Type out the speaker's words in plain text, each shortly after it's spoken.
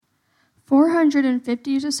450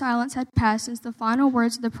 years of silence had passed since the final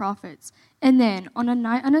words of the prophets, and then, on a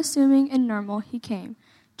night unassuming and normal, he came,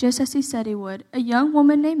 just as he said he would. A young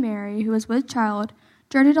woman named Mary, who was with child,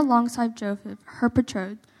 journeyed alongside Joseph, her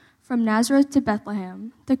betrothed, from Nazareth to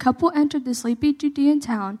Bethlehem. The couple entered the sleepy Judean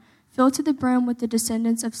town, filled to the brim with the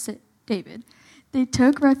descendants of David. They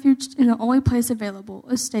took refuge in the only place available,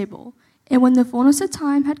 a stable. And when the fullness of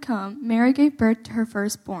time had come, Mary gave birth to her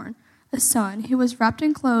firstborn, a son, who was wrapped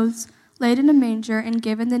in clothes, laid in a manger, and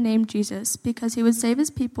given the name Jesus, because he would save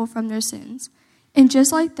his people from their sins. And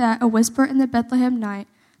just like that, a whisper in the Bethlehem night,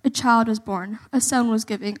 a child was born, a son was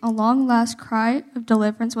given, a long-last cry of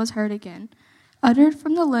deliverance was heard again, uttered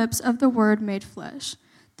from the lips of the Word made flesh.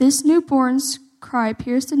 This newborn's cry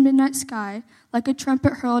pierced the midnight sky like a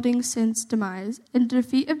trumpet heralding sin's demise and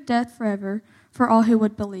defeat of death forever for all who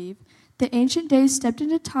would believe. The ancient days stepped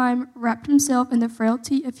into time, wrapped himself in the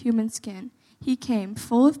frailty of human skin. He came,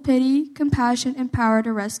 full of pity, compassion, and power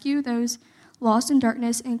to rescue those lost in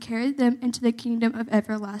darkness and carry them into the kingdom of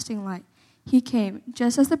everlasting light. He came,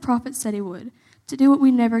 just as the prophet said he would, to do what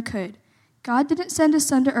we never could. God didn't send his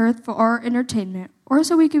son to earth for our entertainment, or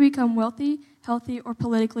so we could become wealthy, healthy, or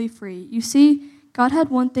politically free. You see, God had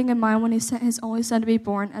one thing in mind when he sent his only son to be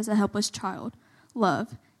born as a helpless child: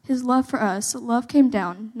 love. His love for us. Love came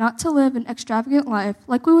down, not to live an extravagant life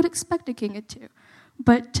like we would expect a king to,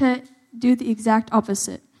 but to do the exact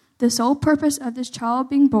opposite. The sole purpose of this child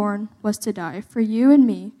being born was to die for you and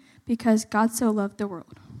me, because God so loved the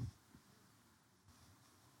world.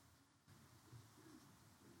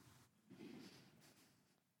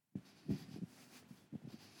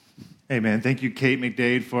 Amen. Thank you, Kate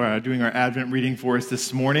McDade, for doing our Advent reading for us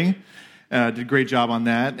this morning. Did a great job on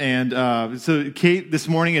that. And so Kate this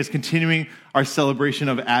morning is continuing our celebration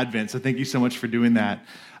of Advent. So thank you so much for doing that.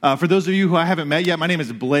 For those of you who I haven't met yet, my name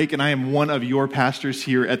is Blake, and I am one of your pastors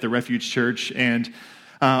here at the Refuge Church. And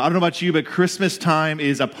I don't know about you, but Christmas time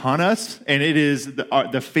is upon us, and it is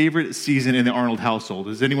the favorite season in the Arnold household.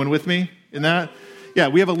 Is anyone with me in that? Yeah,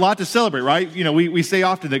 we have a lot to celebrate, right? You know, we say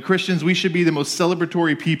often that Christians, we should be the most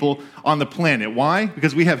celebratory people on the planet. Why?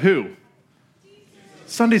 Because we have who?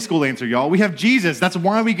 Sunday school answer, y'all. We have Jesus. That's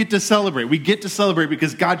why we get to celebrate. We get to celebrate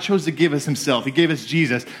because God chose to give us himself. He gave us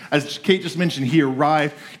Jesus. As Kate just mentioned, he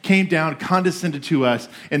arrived, came down, condescended to us,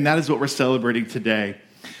 and that is what we're celebrating today.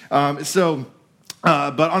 But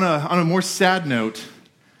on a more sad note,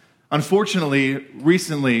 unfortunately,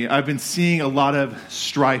 recently, I've been seeing a lot of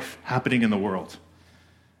strife happening in the world.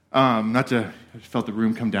 I felt the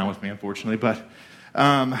room come down with me, unfortunately, but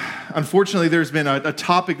unfortunately, there's been a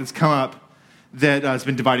topic that's come up that has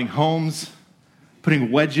been dividing homes, putting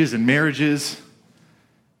wedges in marriages,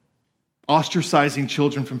 ostracizing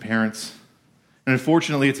children from parents, and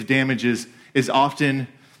unfortunately, its damage is often,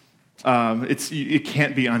 it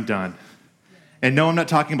can't be undone. And no, I'm not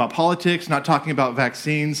talking about politics, not talking about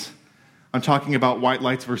vaccines. I'm talking about white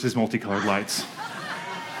lights versus multicolored lights.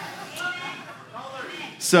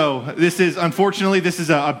 So this is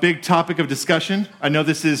a big topic of discussion. I know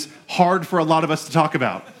this is hard for a lot of us to talk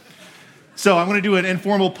about. So I'm going to do an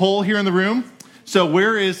informal poll here in the room. So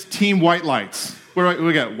where is Team White Lights? Where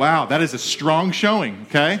we got? Wow, that is a strong showing,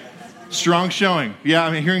 okay? Strong showing. Yeah,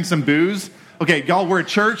 I'm hearing some boos. Okay, y'all, we're a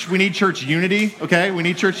church. We need church unity, okay? We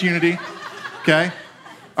need church unity, okay?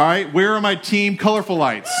 All right, where are my Team Colorful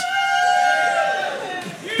Lights?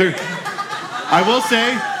 I will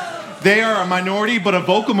say, they are a minority, but a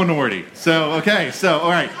vocal minority. So, okay, so, all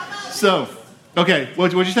right. So, okay,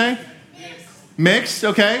 what'd you say? Mixed,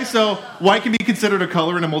 okay. So, white can be considered a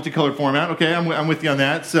color in a multicolored format. Okay, I'm with you on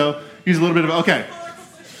that. So, use a little bit of, okay.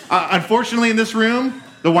 Unfortunately, in this room,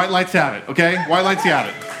 the white lights have it, okay? White lights have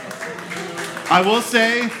it. I will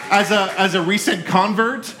say, as a recent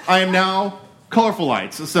convert, I am now colorful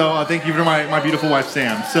lights. So, thank you for my beautiful wife,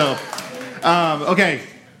 Sam. So, okay.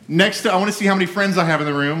 Next, I want to see how many friends I have in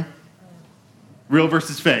the room. Real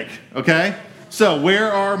versus fake, okay? So,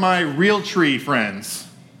 where are my real tree friends?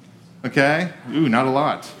 Okay? Ooh, not a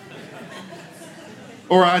lot.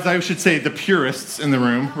 Or as I should say, the purists in the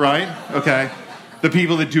room, right? Okay. The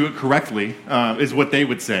people that do it correctly is what they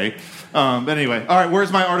would say. But anyway, all right,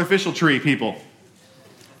 where's my artificial tree people?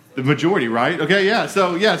 The majority, right? Okay, yeah.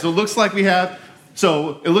 So it looks like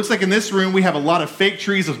in this room we have a lot of fake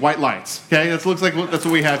trees with white lights. Okay? That's what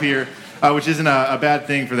we have here, which isn't a bad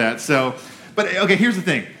thing for that. So, but okay, here's the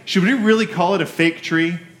thing. Should we really call it a fake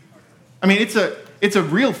tree? I mean, it's a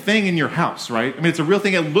real thing in your house, right? I mean, it's a real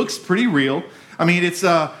thing. It looks pretty real. I mean,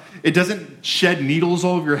 it doesn't shed needles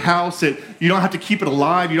all over your house. You don't have to keep it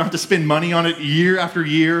alive. You don't have to spend money on it year after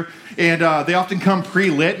year. And they often come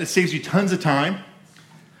pre-lit, and it saves you tons of time.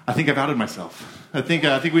 I think I've outed myself. I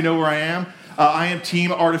think we know where I am. I am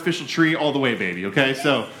team artificial tree all the way, baby, okay?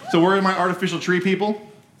 So where are my artificial tree people?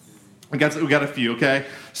 We got a few, okay?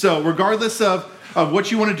 So regardless of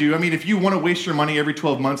what you want to do, I mean, if you want to waste your money every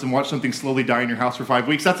 12 months and watch something slowly die in your house for 5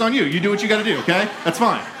 weeks, that's on you. You do what you got to do, okay? That's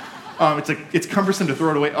fine. It's cumbersome to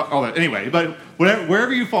throw it away, all that. Anyway, but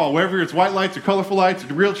wherever you fall, wherever it's white lights or colorful lights, or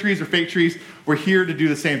real trees or fake trees, we're here to do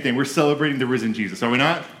the same thing. We're celebrating the risen Jesus, are we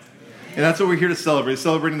not? And that's what we're here to celebrate,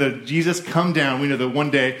 celebrating that Jesus come down. We know that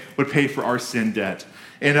one day would pay for our sin debt.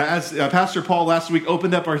 And as Pastor Paul last week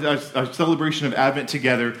opened up our celebration of Advent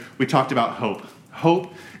together, we talked about hope.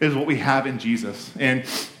 Hope is what we have in Jesus. And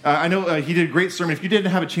I know he did a great sermon. If you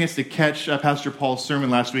didn't have a chance to catch Pastor Paul's sermon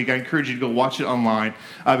last week, I encourage you to go watch it online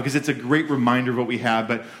because it's a great reminder of what we have.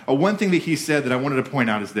 But one thing that he said that I wanted to point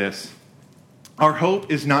out is this. Our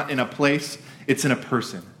hope is not in a place, it's in a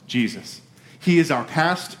person, Jesus. He is our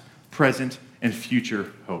past, present, and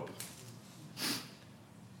future hope.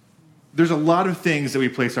 There's a lot of things that we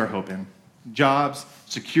place our hope in. Jobs,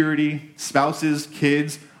 security, spouses,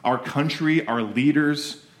 kids, our country, our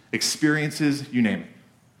leaders, experiences, you name it.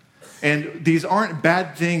 And these aren't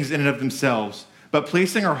bad things in and of themselves, but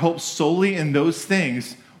placing our hope solely in those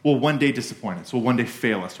things will one day disappoint us, will one day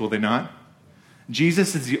fail us, will they not?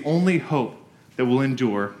 Jesus is the only hope that will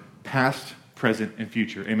endure past, present, and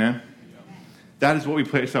future. Amen? That is what we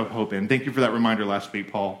place our hope in. Thank you for that reminder last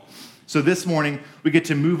week, Paul. So this morning, we get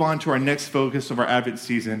to move on to our next focus of our Advent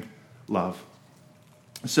season, love.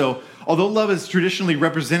 So although love is traditionally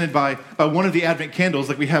represented by one of the Advent candles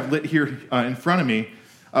like we have lit here in front of me,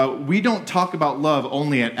 we don't talk about love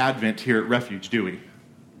only at Advent here at Refuge, do we?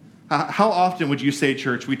 How often would you say,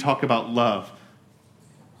 church, we talk about love?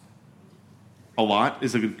 A lot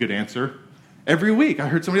is a good answer. Every week. I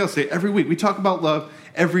heard somebody else say every week. We talk about love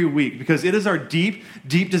every week because it is our deep,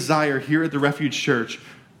 deep desire here at the Refuge Church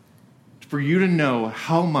for you to know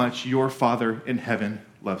how much your Father in heaven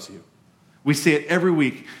loves you. We say it every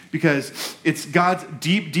week because it's God's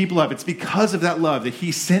deep, deep love. It's because of that love that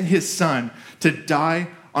he sent his son to die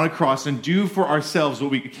on a cross and do for ourselves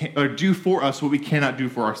what we can, or do for us what we cannot do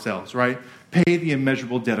for ourselves, right? Pay the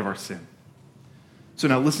immeasurable debt of our sin. So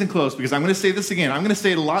now listen close because I'm going to say this again. I'm going to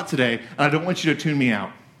say it a lot today, and I don't want you to tune me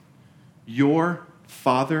out. Your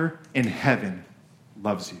Father in heaven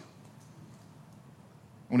loves you.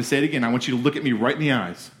 I'm going to say it again. I want you to look at me right in the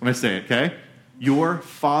eyes when I say it, okay? Your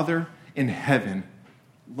Father in heaven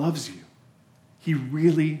loves you. He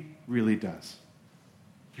really, really does.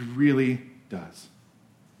 He really does.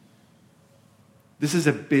 This is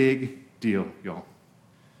a big deal, y'all.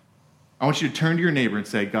 I want you to turn to your neighbor and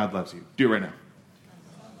say, God loves you. Do it right now.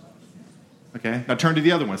 Okay? Now turn to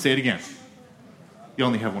the other one. Say it again. You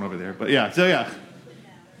only have one over there, but yeah.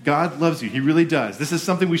 God loves you. He really does. This is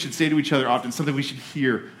something we should say to each other often, something we should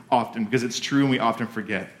hear often because it's true and we often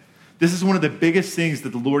forget. This is one of the biggest things that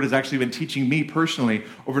the Lord has actually been teaching me personally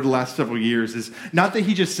over the last several years is not that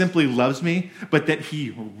he just simply loves me, but that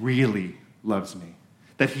he really loves me,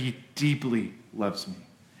 that he deeply loves me,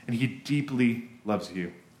 and he deeply loves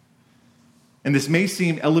you. And this may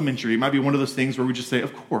seem elementary. It might be one of those things where we just say,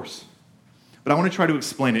 of course. But I want to try to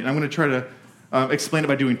explain it, and I'm going to try to explain it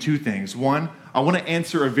by doing two things. One, I want to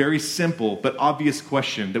answer a very simple but obvious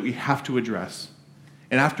question that we have to address.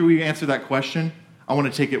 And after we answer that question, I want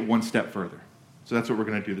to take it one step further. So that's what we're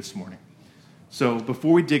going to do this morning. So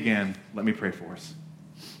before we dig in, let me pray for us.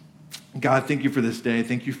 God, thank you for this day.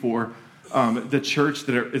 Thank you for the church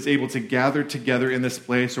that is able to gather together in this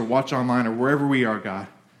place or watch online or wherever we are, God.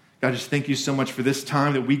 God, just thank you so much for this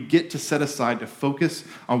time that we get to set aside to focus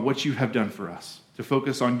on what you have done for us, to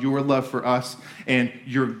focus on your love for us and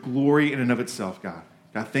your glory in and of itself, God.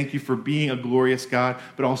 God, thank you for being a glorious God,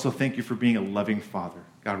 but also thank you for being a loving Father.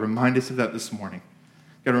 God, remind us of that this morning.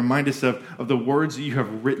 God, remind us of the words that you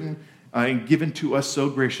have written and given to us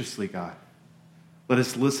so graciously, God. Let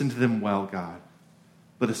us listen to them well, God.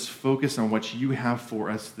 Let us focus on what you have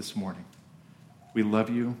for us this morning. We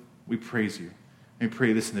love you. We praise you. And we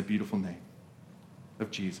pray this in the beautiful name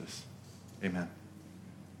of Jesus. Amen.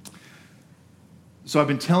 So I've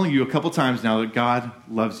been telling you a couple times now that God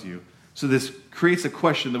loves you. So this creates a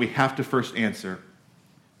question that we have to first answer.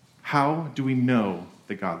 How do we know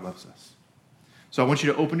that God loves us? So I want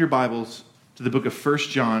you to open your Bibles to the book of 1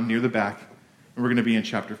 John near the back, and we're going to be in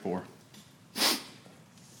chapter 4.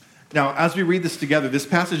 Now, as we read this together, this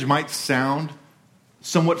passage might sound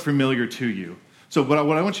somewhat familiar to you. So what I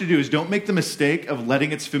want you to do is don't make the mistake of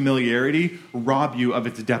letting its familiarity rob you of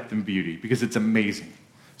its depth and beauty, because it's amazing.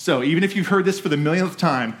 So even if you've heard this for the millionth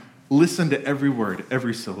time, listen to every word,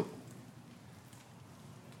 every syllable.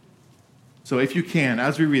 So if you can,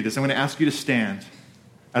 as we read this, I'm going to ask you to stand.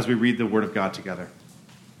 as we read the Word of God together.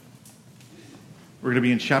 We're going to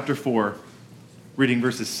be in chapter 4, reading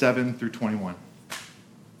verses 7 through 21.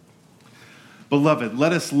 Beloved,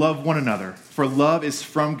 let us love one another, for love is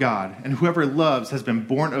from God, and whoever loves has been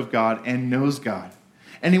born of God and knows God.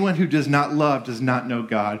 Anyone who does not love does not know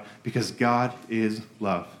God, because God is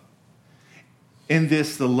love. In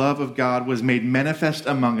this, the love of God was made manifest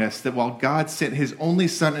among us, that while God sent his only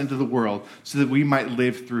Son into the world so that we might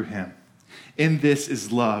live through him. In this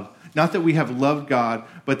is love, not that we have loved God,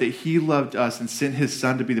 but that he loved us and sent his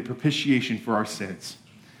Son to be the propitiation for our sins.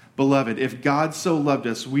 Beloved, if God so loved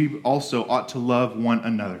us, we also ought to love one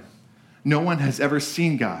another. No one has ever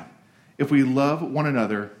seen God. If we love one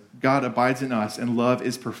another, God abides in us, and love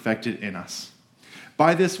is perfected in us.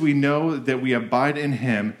 By this we know that we abide in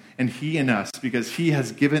him, and he in us, because he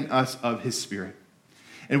has given us of his Spirit.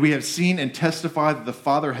 And we have seen and testified that the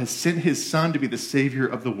Father has sent his Son to be the Savior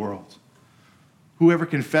of the world. Whoever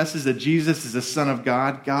confesses that Jesus is the Son of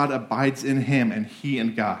God, God abides in him, and he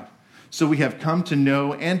in God. So we have come to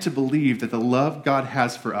know and to believe that the love God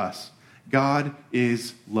has for us, God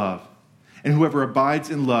is love. And whoever abides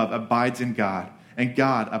in love abides in God, and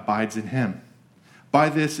God abides in him. By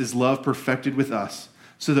this is love perfected with us,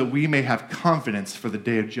 so that we may have confidence for the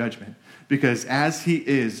day of judgment. Because as he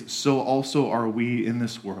is, so also are we in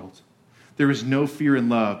this world. There is no fear in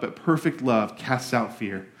love, but perfect love casts out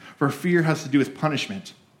fear. For fear has to do with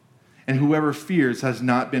punishment, and whoever fears has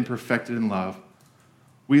not been perfected in love.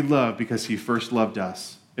 We love because he first loved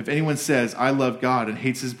us. If anyone says, I love God, and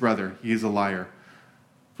hates his brother, he is a liar.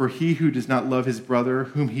 For he who does not love his brother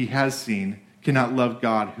whom he has seen cannot love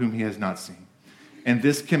God whom he has not seen. And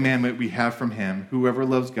this commandment we have from him, whoever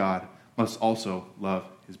loves God must also love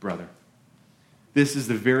his brother. This is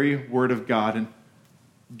the very word of God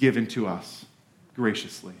given to us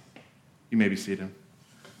graciously. You may be seated.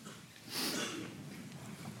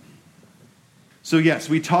 So yes,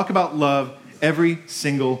 we talk about love every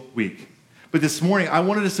single week. But this morning, I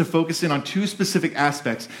wanted us to focus in on two specific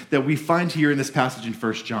aspects that we find here in this passage in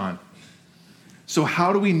 1 John. So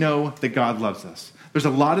how do we know that God loves us? There's a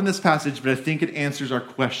lot in this passage, but I think it answers our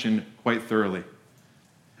question quite thoroughly.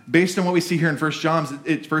 Based on what we see here in 1 John,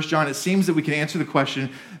 it seems that we can answer the question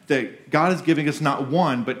that God is giving us not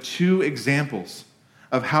one, but two examples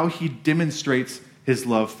of how he demonstrates his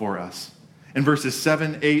love for us. In verses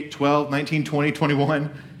 7, 8, 12, 19, 20,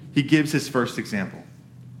 21, he gives his first example.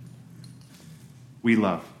 We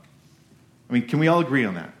love. I mean, can we all agree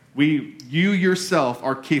on that? You yourself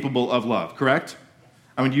are capable of love, correct?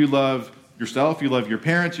 I mean, you love yourself, you love your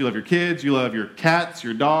parents, you love your kids, you love your cats,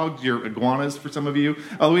 your dogs, your iguanas for some of you.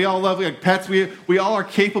 We all love pets. We all are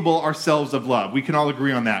capable ourselves of love. We can all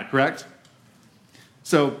agree on that, correct?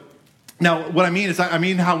 So now what I mean is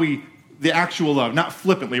the actual love, not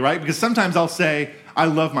flippantly, right? Because sometimes I'll say, I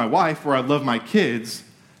love my wife or I love my kids,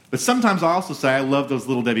 but sometimes I also say, I love those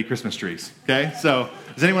Little Debbie Christmas trees, okay? So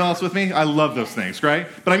is anyone else with me? I love those things, right?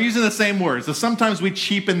 But I'm using the same word. So sometimes we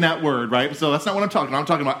cheapen that word, right? So that's not what I'm talking about. I'm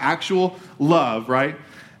talking about actual love, right?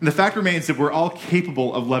 And the fact remains that we're all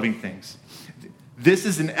capable of loving things. This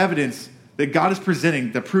is an evidence that God is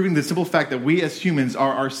presenting, that proving the simple fact that we as humans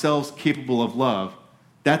are ourselves capable of love.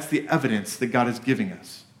 That's the evidence that God is giving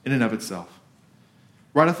us in and of itself.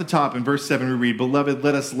 Right off the top, in verse 7, we read, Beloved,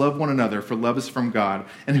 let us love one another, for love is from God,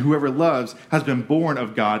 and whoever loves has been born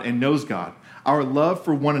of God and knows God. Our love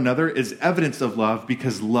for one another is evidence of love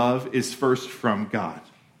because love is first from God.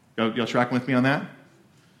 Y'all tracking with me on that?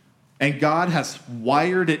 And God has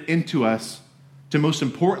wired it into us to most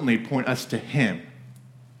importantly point us to him.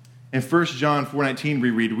 In 1 John 4:19, we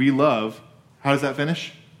read, we love. How does that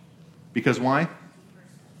finish? Because why?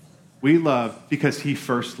 We love because he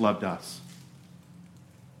first loved us.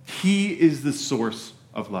 He is the source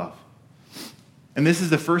of love. And this is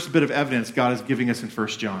the first bit of evidence God is giving us in 1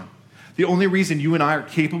 John. The only reason you and I are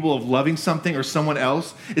capable of loving something or someone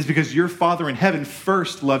else is because your Father in heaven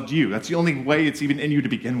first loved you. That's the only way it's even in you to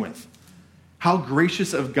begin with. How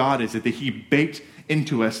gracious of God is it that he baked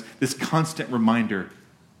into us this constant reminder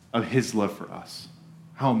of his love for us.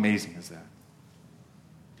 How amazing is that?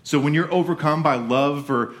 So when you're overcome by love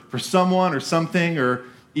for someone or something, or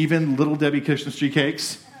even Little Debbie Christmas tree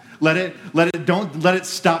cakes, don't let it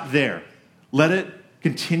stop there. Let it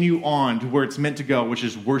continue on to where it's meant to go, which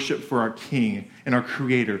is worship for our King and our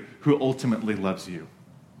Creator who ultimately loves you.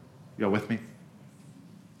 Y'all with me?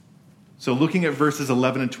 So looking at verses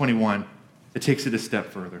 11 and 21, it takes it a step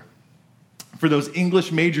further. For those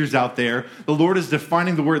English majors out there, the Lord is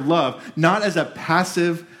defining the word love not as a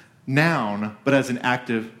passive noun, but as an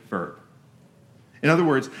active verb. In other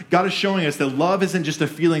words, God is showing us that love isn't just a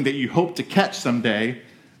feeling that you hope to catch someday,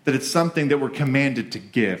 that it's something that we're commanded to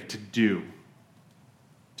give, to do,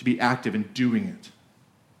 to be active in doing it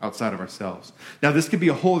outside of ourselves. Now, this could be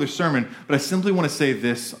a whole other sermon, but I simply want to say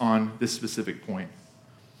this on this specific point.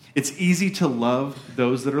 It's easy to love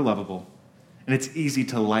those that are lovable, and it's easy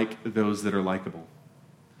to like those that are likable.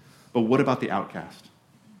 But what about the outcast?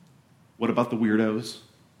 What about the weirdos?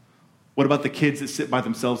 What about the kids that sit by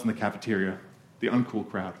themselves in the cafeteria, the uncool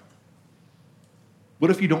crowd? What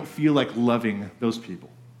if you don't feel like loving those people?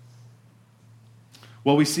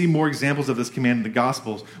 Well, we see more examples of this command in the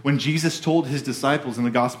Gospels. When Jesus told his disciples in the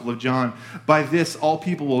Gospel of John, "By this all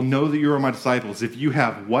people will know that you are my disciples, if you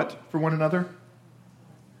have" what for one another?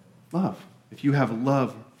 Love. If you have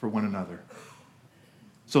love for one another.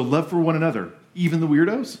 So love for one another, even the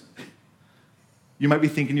weirdos? You might be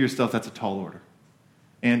thinking to yourself, that's a tall order.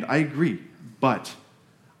 And I agree, but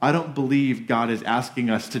I don't believe God is asking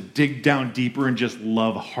us to dig down deeper and just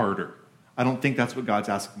love harder. I don't think that's what God's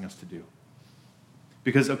asking us to do.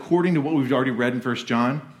 Because according to what we've already read in 1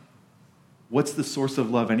 John, what's the source of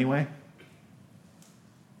love anyway?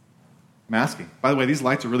 I'm asking. By the way, these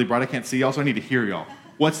lights are really bright. I can't see y'all, so I need to hear y'all.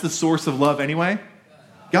 What's the source of love anyway?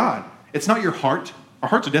 God. It's not your heart. Our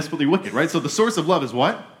hearts are desperately wicked, right? So the source of love is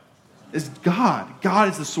what? Is God. God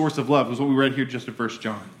is the source of love, is what we read here just in 1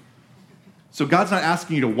 John. So God's not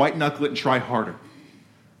asking you to white knuckle it and try harder.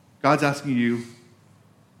 God's asking you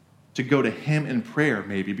to go to him in prayer,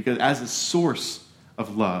 maybe, because as a source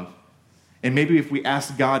of love. And maybe if we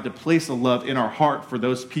ask God to place a love in our heart for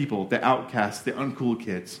those people, the outcasts, the uncool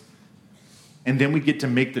kids, and then we get to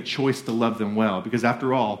make the choice to love them well. Because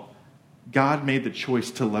after all, God made the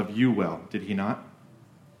choice to love you well, did he not?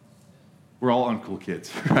 We're all uncool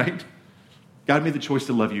kids, right? God made the choice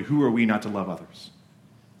to love you. Who are we not to love others?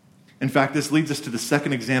 In fact, this leads us to the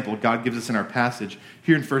second example God gives us in our passage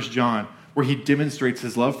here in 1 John, where he demonstrates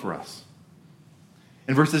his love for us.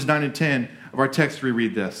 In verses 9 and 10 of our text, we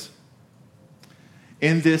read this.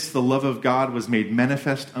 In this, the love of God was made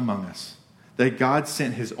manifest among us, that God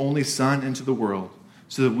sent his only Son into the world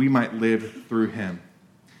so that we might live through him.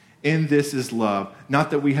 In this is love,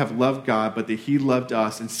 not that we have loved God, but that he loved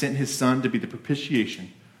us and sent his Son to be the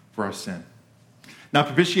propitiation for our sin. Now,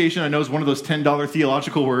 propitiation, I know, is one of those $10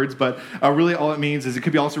 theological words, but really all it means is it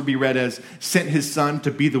could also be read as sent his Son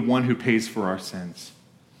to be the one who pays for our sins.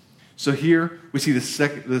 So here we see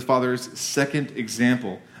the Father's second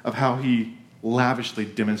example of how he lavishly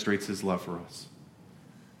demonstrates his love for us.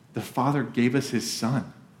 The Father gave us his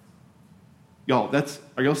Son. Y'all,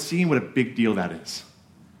 are y'all seeing what a big deal that is?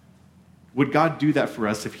 Would God do that for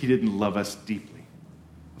us if he didn't love us deeply?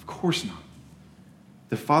 Of course not.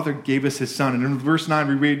 The Father gave us his Son. And in verse 9,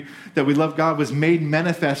 we read that we love God was made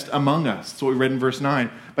manifest among us. That's what we read in verse 9,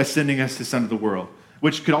 by sending us his Son to the world,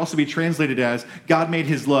 which could also be translated as God made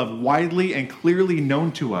his love widely and clearly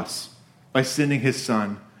known to us by sending his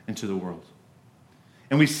Son into the world.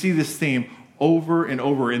 And we see this theme over and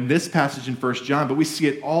over in this passage in 1 John, but we see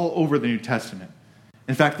it all over the New Testament.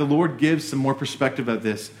 In fact, the Lord gives some more perspective of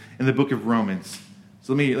this in the book of Romans.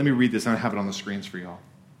 So let me read this, and I have it on the screens for y'all.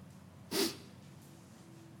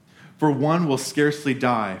 For one will scarcely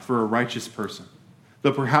die for a righteous person,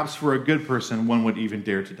 though perhaps for a good person one would even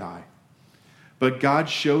dare to die. But God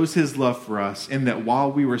shows his love for us in that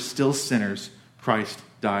while we were still sinners, Christ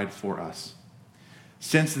died for us.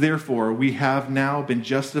 Since therefore we have now been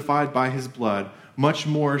justified by his blood, much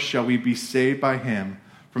more shall we be saved by him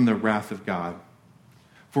from the wrath of God.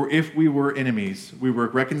 For if we were enemies, we were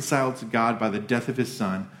reconciled to God by the death of his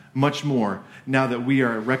Son. Much more, now that we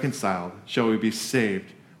are reconciled, shall we be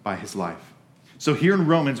saved by his life. So here in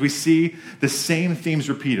Romans, we see the same themes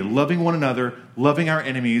repeated. Loving one another, loving our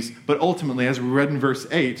enemies, but ultimately, as we read in verse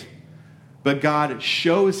 8, but God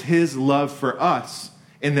shows his love for us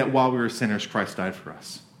in that while we were sinners, Christ died for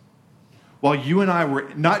us. While you and I were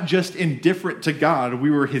not just indifferent to God, we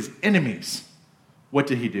were his enemies. What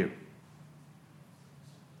did he do?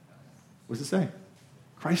 What does it say?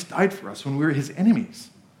 Christ died for us when we were his enemies.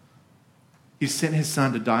 He sent his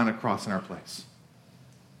Son to die on a cross in our place.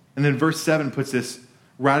 And then verse 7 puts this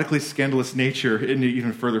radically scandalous nature into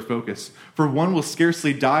even further focus. For one will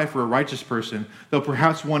scarcely die for a righteous person, though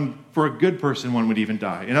perhaps for a good person one would even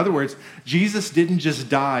die. In other words, Jesus didn't just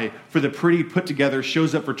die for the pretty, put-together,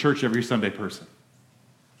 shows up for church every Sunday person.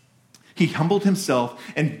 He humbled himself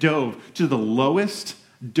and dove to the lowest,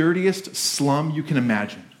 dirtiest slum you can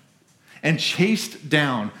imagine and chased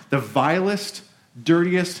down the vilest,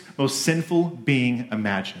 dirtiest, most sinful being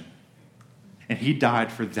imagined. And he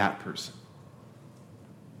died for that person.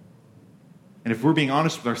 And if we're being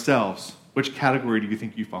honest with ourselves, which category do you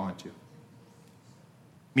think you fall into?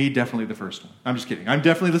 Me, definitely the first one. I'm just kidding. I'm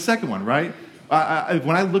definitely the second one, right?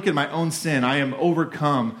 When I look at my own sin, I am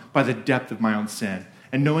overcome by the depth of my own sin.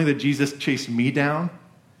 And knowing that Jesus chased me down,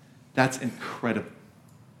 that's incredible.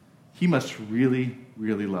 He must really,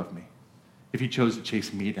 really love me if he chose to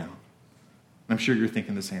chase me down. And I'm sure you're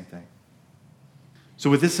thinking the same thing. So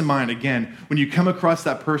with this in mind, again, when you come across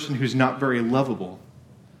that person who's not very lovable,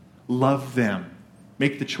 love them.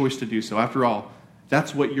 Make the choice to do so. After all,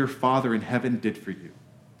 that's what your Father in heaven did for you.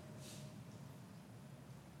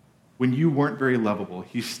 When you weren't very lovable,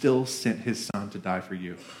 he still sent his Son to die for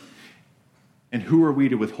you. And who are we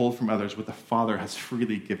to withhold from others what the Father has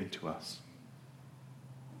freely given to us?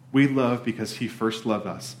 We love because he first loved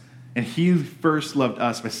us. And he first loved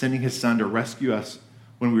us by sending his Son to rescue us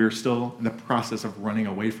when we were still in the process of running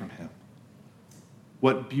away from him.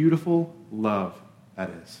 What beautiful love that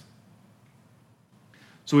is.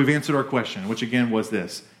 So we've answered our question, which again was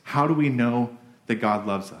this: how do we know that God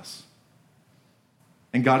loves us?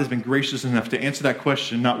 And God has been gracious enough to answer that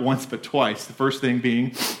question not once but twice. The first thing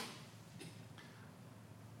being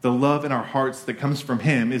the love in our hearts that comes from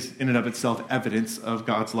him is in and of itself evidence of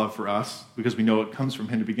God's love for us because we know it comes from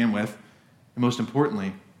him to begin with. And most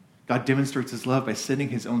importantly, God demonstrates his love by sending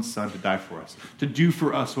his own Son to die for us, to do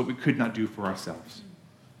for us what we could not do for ourselves.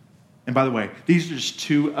 And by the way, these are just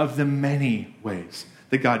two of the many ways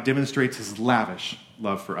that God demonstrates his lavish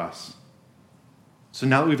love for us. So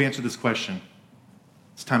now that we've answered this question,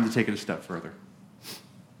 it's time to take it a step further.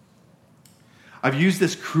 I've used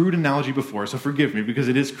this crude analogy before, so forgive me because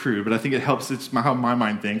it is crude, but I think it helps. It's how my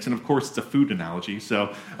mind thinks, and of course, it's a food analogy.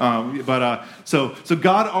 So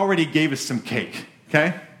God already gave us some cake,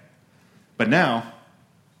 okay? But now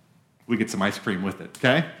we get some ice cream with it,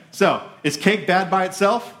 okay? So is cake bad by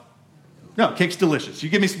itself? No, cake's delicious. You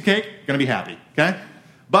give me some cake, I'm gonna be happy, okay?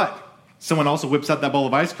 But someone also whips out that bowl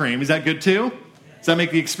of ice cream. Is that good too? Does that make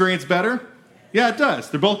the experience better? Yeah, it does.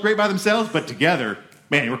 They're both great by themselves, but together,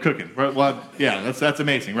 man, we're cooking. Well, yeah, that's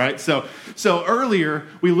amazing, right? So earlier,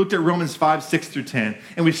 we looked at Romans 5, 6 through 10,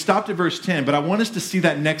 and we stopped at verse 10, but I want us to see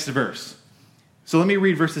that next verse. So let me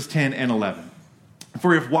read verses 10 and 11.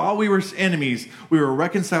 For if while we were enemies, we were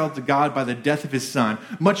reconciled to God by the death of his Son,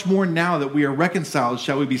 much more now that we are reconciled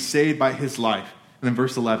shall we be saved by his life. And then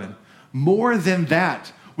verse 11. More than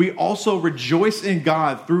that, we also rejoice in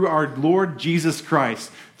God through our Lord Jesus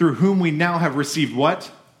Christ, through whom we now have received what?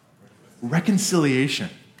 Reconciliation.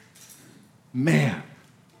 Man,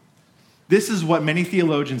 this is what many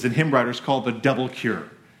theologians and hymn writers call the double cure.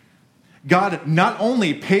 God not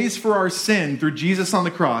only pays for our sin through Jesus on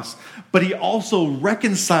the cross, but he also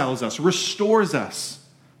reconciles us, restores us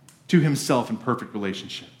to himself in perfect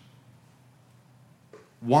relationship.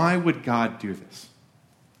 Why would God do this?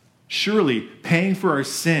 Surely paying for our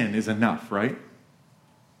sin is enough, right?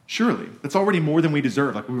 Surely. That's already more than we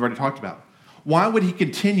deserve, like we've already talked about. Why would he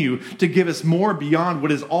continue to give us more beyond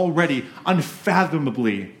what is already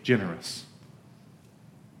unfathomably generous?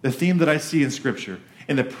 The theme that I see in Scripture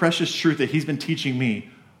and the precious truth that he's been teaching me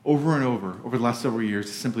over and over the last several years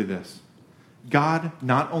is simply this. God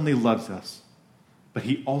not only loves us, but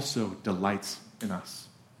he also delights in us.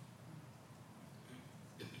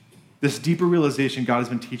 This deeper realization God has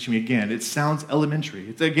been teaching me again, it sounds elementary.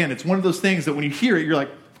 It's one of those things that when you hear it, you're like,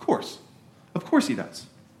 of course he does.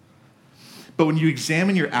 But when you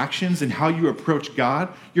examine your actions and how you approach God,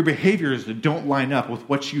 your behaviors don't line up with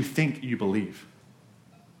what you think you believe.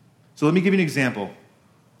 So let me give you an example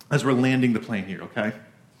as we're landing the plane here, okay?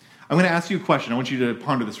 I'm going to ask you a question. I want you to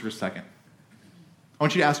ponder this for a second. I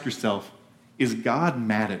want you to ask yourself, is God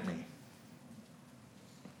mad at me?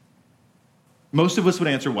 Most of us would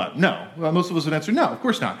answer what? No. Well, most of us would answer no, of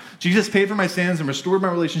course not. Jesus paid for my sins and restored my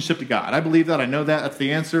relationship to God. I believe that. I know that. That's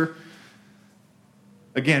the answer.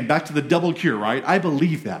 Again, back to the double cure, right? I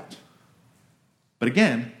believe that. But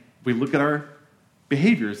again, if we look at our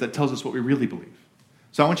behaviors, that tells us what we really believe.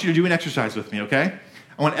 So I want you to do an exercise with me, okay?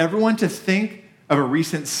 I want everyone to think of a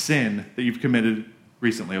recent sin that you've committed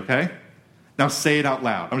recently, okay? Now say it out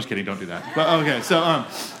loud. I'm just kidding. Don't do that. But, okay,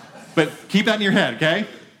 but keep that in your head, okay?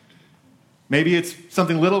 Maybe it's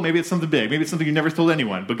something little, maybe it's something big, maybe it's something you never told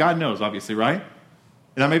anyone, but God knows, obviously, right?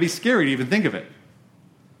 And that may be scary to even think of it.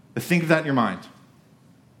 But think of that in your mind.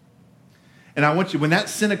 And I want you, when that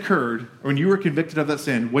sin occurred, or when you were convicted of that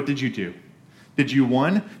sin, what did you do? Did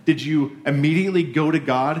you immediately go to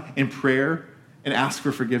God in prayer and ask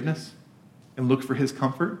for forgiveness and look for his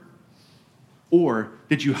comfort? Or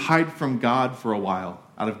did you hide from God for a while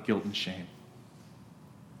out of guilt and shame?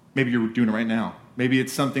 Maybe you're doing it right now. Maybe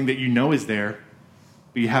it's something that you know is there,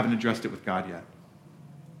 but you haven't addressed it with God yet.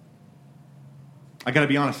 I got to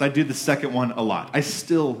be honest, I did the second one a lot. I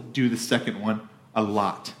still do the second one a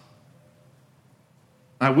lot.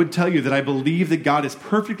 I would tell you that I believe that God is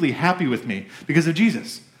perfectly happy with me because of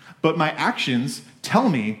Jesus. But my actions tell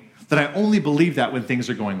me that I only believe that when things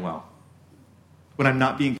are going well, when I'm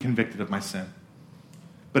not being convicted of my sin.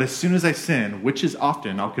 But as soon as I sin, which is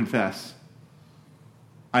often, I'll confess,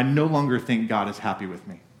 I no longer think God is happy with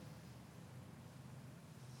me.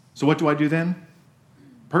 So what do I do then?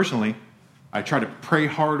 Personally, I try to pray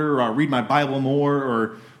harder, or I read my Bible more,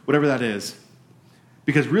 or whatever that is.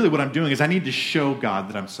 Because really what I'm doing is I need to show God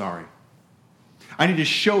that I'm sorry. I need to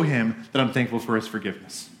show him that I'm thankful for his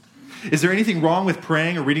forgiveness. Is there anything wrong with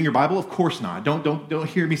praying or reading your Bible? Of course not. Don't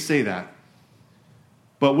hear me say that.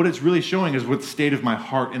 But what it's really showing is what the state of my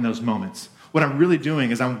heart in those moments. What I'm really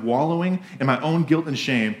doing is I'm wallowing in my own guilt and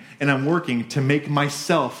shame, and I'm working to make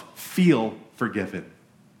myself feel forgiven,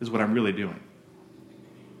 is what I'm really doing.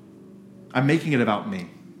 I'm making it about me.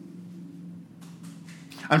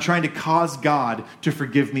 I'm trying to cause God to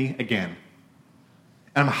forgive me again.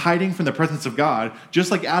 And I'm hiding from the presence of God, just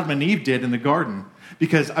like Adam and Eve did in the garden,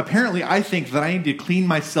 because apparently I think that I need to clean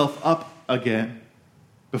myself up again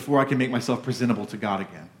before I can make myself presentable to God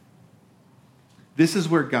again. This is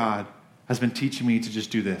where God has been teaching me to just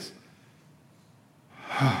do this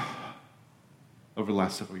over the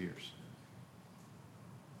last several years.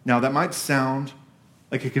 Now, that might sound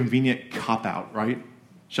like a convenient cop-out, right?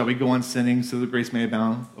 Shall we go on sinning so that grace may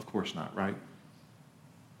abound? Of course not, right?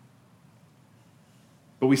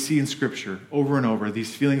 But we see in Scripture over and over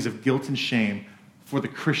these feelings of guilt and shame for the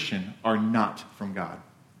Christian are not from God.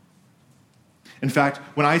 In fact,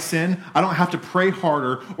 when I sin, I don't have to pray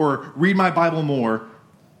harder or read my Bible more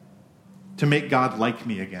to make God like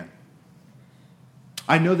me again.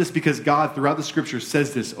 I know this because God, throughout the Scripture,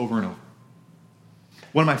 says this over and over.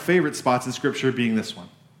 One of my favorite spots in Scripture being this one.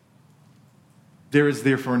 There is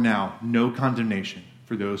therefore now no condemnation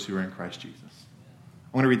for those who are in Christ Jesus.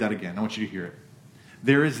 I want to read that again. I want you to hear it.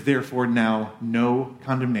 There is therefore now no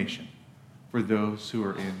condemnation for those who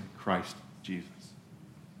are in Christ Jesus.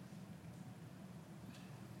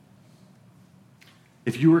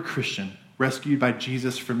 If you are a Christian, rescued by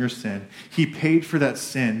Jesus from your sin, he paid for that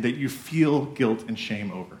sin that you feel guilt and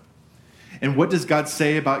shame over. And what does God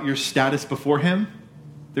say about your status before him?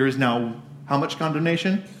 There is now how much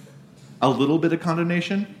condemnation? A little bit of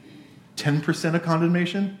condemnation? 10% of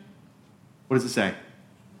condemnation? What does it say?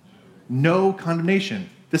 No condemnation.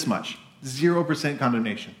 This much. 0%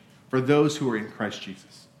 condemnation for those who are in Christ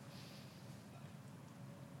Jesus.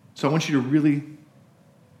 So I want you to really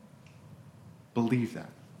believe that.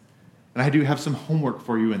 And I do have some homework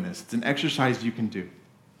for you in this. It's an exercise you can do.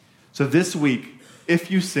 So this week,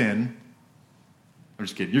 if you sin, I'm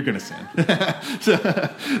just kidding, you're going to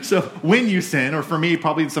sin. so when you sin, or for me,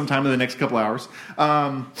 probably sometime in the next couple hours,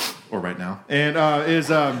 or right now, and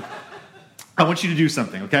I want you to do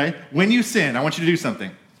something, okay? When you sin, I want you to do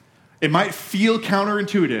something. It might feel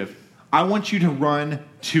counterintuitive. I want you to run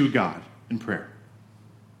to God in prayer.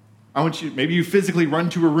 I want you, maybe you physically run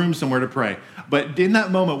to a room somewhere to pray. But in that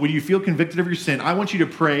moment, when you feel convicted of your sin, I want you to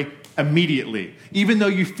pray immediately, even though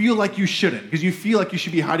you feel like you shouldn't, because you feel like you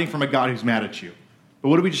should be hiding from a God who's mad at you. But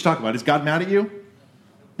what did we just talk about? Is God mad at you?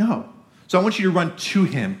 No. So I want you to run to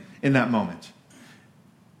him in that moment.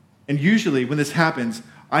 And usually when this happens,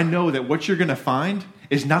 I know that what you're going to find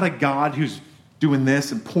is not a God who's doing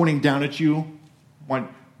this and pointing down at you.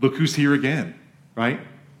 Look who's here again, right?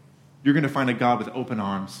 You're going to find a God with open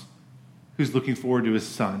arms who's looking forward to his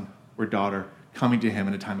son or daughter coming to him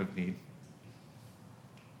in a time of need.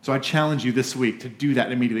 So I challenge you this week to do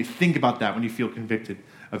that immediately. Think about that when you feel convicted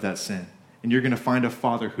of that sin. And you're going to find a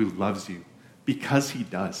Father who loves you because he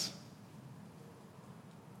does.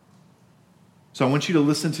 So I want you to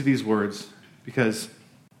listen to these words because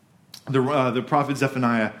the prophet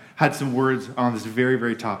Zephaniah had some words on this very,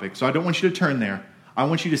 very topic. So I don't want you to turn there. I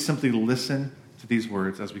want you to simply listen to these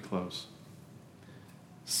words as we close.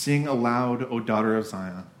 Sing aloud, O daughter of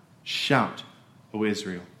Zion. Shout, O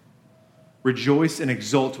Israel. Rejoice and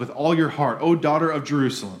exult with all your heart, O daughter of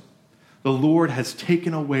Jerusalem. The Lord has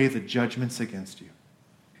taken away the judgments against you.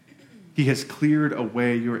 He has cleared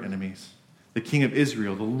away your enemies. The King of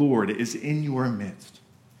Israel, the Lord, is in your midst.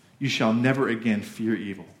 You shall never again fear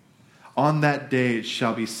evil. On that day it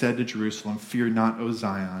shall be said to Jerusalem, fear not, O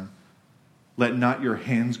Zion. Let not your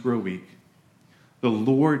hands grow weak. The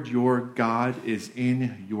Lord your God is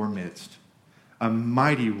in your midst, a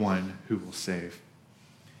mighty one who will save.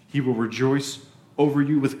 He will rejoice over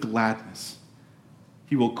you with gladness.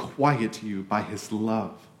 He will quiet you by his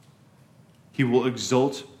love. He will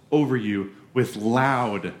exult over you with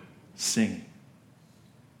loud singing.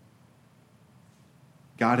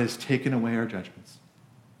 God has taken away our judgments.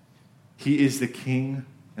 He is the King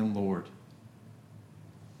and Lord.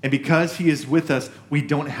 And because he is with us, we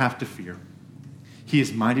don't have to fear. He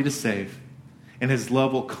is mighty to save, and his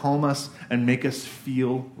love will calm us and make us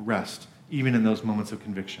feel rest, even in those moments of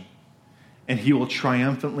conviction. And he will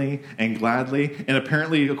triumphantly and gladly, and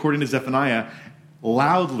apparently, according to Zephaniah,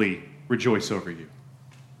 loudly rejoice over you.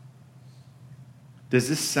 Does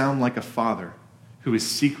this sound like a father who is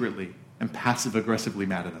secretly and passive-aggressively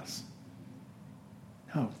mad at us?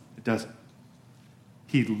 No, it doesn't.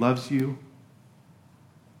 He loves you,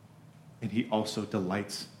 and he also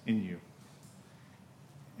delights in you.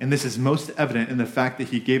 And this is most evident in the fact that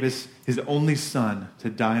he gave us his only son to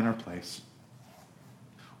die in our place.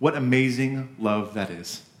 What amazing love that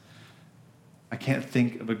is. I can't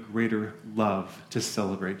think of a greater love to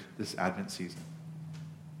celebrate this Advent season.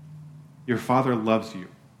 Your Father loves you,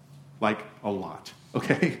 like a lot,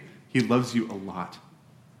 okay? He loves you a lot.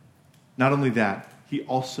 Not only that, he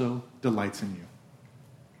also delights in you.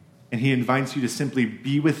 And he invites you to simply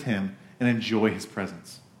be with him and enjoy his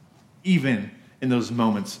presence, even in those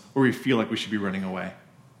moments where we feel like we should be running away.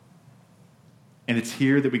 And it's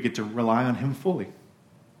here that we get to rely on him fully.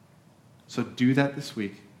 So do that this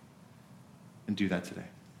week and do that today.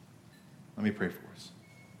 Let me pray for us.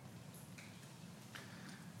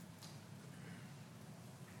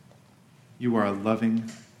 You are a loving,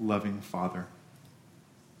 loving Father.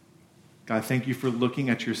 God, thank you for looking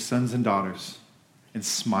at your sons and daughters and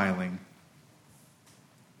smiling.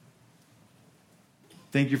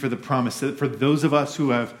 Thank you for the promise that for those of us who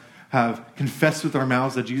have confessed with our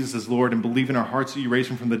mouths that Jesus is Lord and believe in our hearts that you raised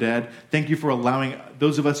him from the dead, thank you for allowing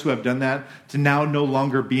those of us who have done that to now no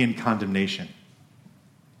longer be in condemnation.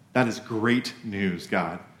 That is great news,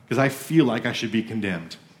 God, because I feel like I should be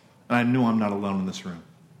condemned. And I know I'm not alone in this room.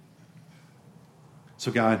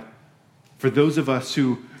 So God, for those of us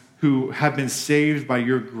who have been saved by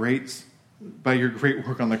your great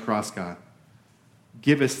work on the cross, God,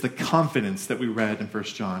 give us the confidence that we read in 1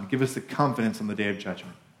 John. Give us the confidence on the day of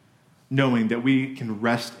judgment, knowing that we can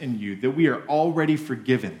rest in you, that we are already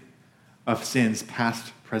forgiven of sins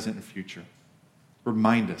past, present, and future.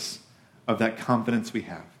 Remind us of that confidence we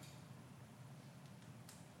have.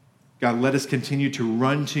 God, let us continue to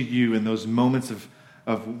run to you in those moments of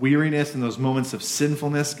weariness and those moments of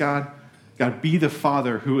sinfulness, God. God, be the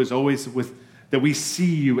Father who is always that we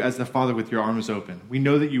see you as the Father with your arms open. We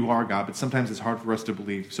know that you are, God, but sometimes it's hard for us to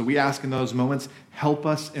believe. So we ask in those moments, help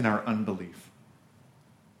us in our unbelief.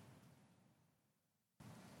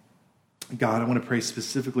 God, I want to pray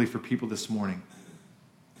specifically for people this morning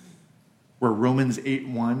where Romans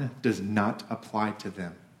 8:1 does not apply to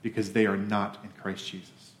them because they are not in Christ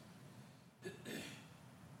Jesus.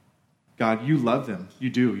 God, you love them.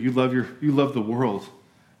 You do. You love the world.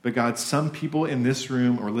 But God, some people in this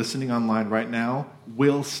room or listening online right now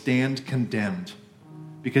will stand condemned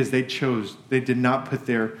because they did not put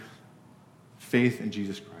their faith in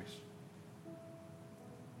Jesus Christ.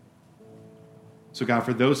 So God,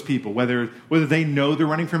 for those people, whether they know they're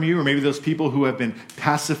running from you, or maybe those people who have been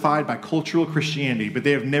pacified by cultural Christianity, but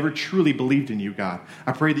they have never truly believed in you, God,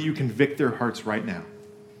 I pray that you convict their hearts right now.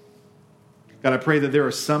 God, I pray that there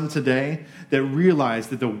are some today that realize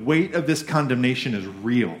that the weight of this condemnation is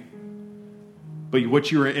real. But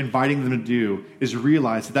what you are inviting them to do is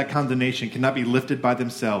realize that condemnation cannot be lifted by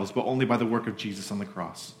themselves, but only by the work of Jesus on the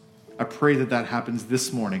cross. I pray that that happens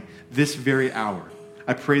this morning, this very hour.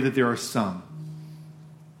 I pray that there are some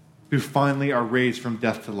who finally are raised from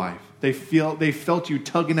death to life. They felt you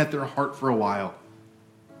tugging at their heart for a while.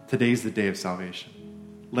 Today's the day of salvation.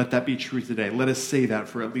 Let that be true today. Let us say that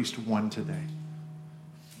for at least one today.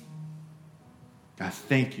 God,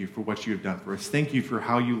 thank you for what you have done for us. Thank you for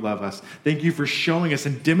how you love us. Thank you for showing us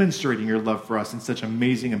and demonstrating your love for us in such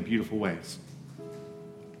amazing and beautiful ways.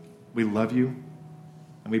 We love you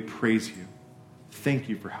and we praise you. Thank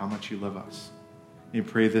you for how much you love us. And we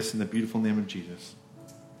pray this in the beautiful name of Jesus.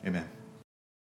 Amen.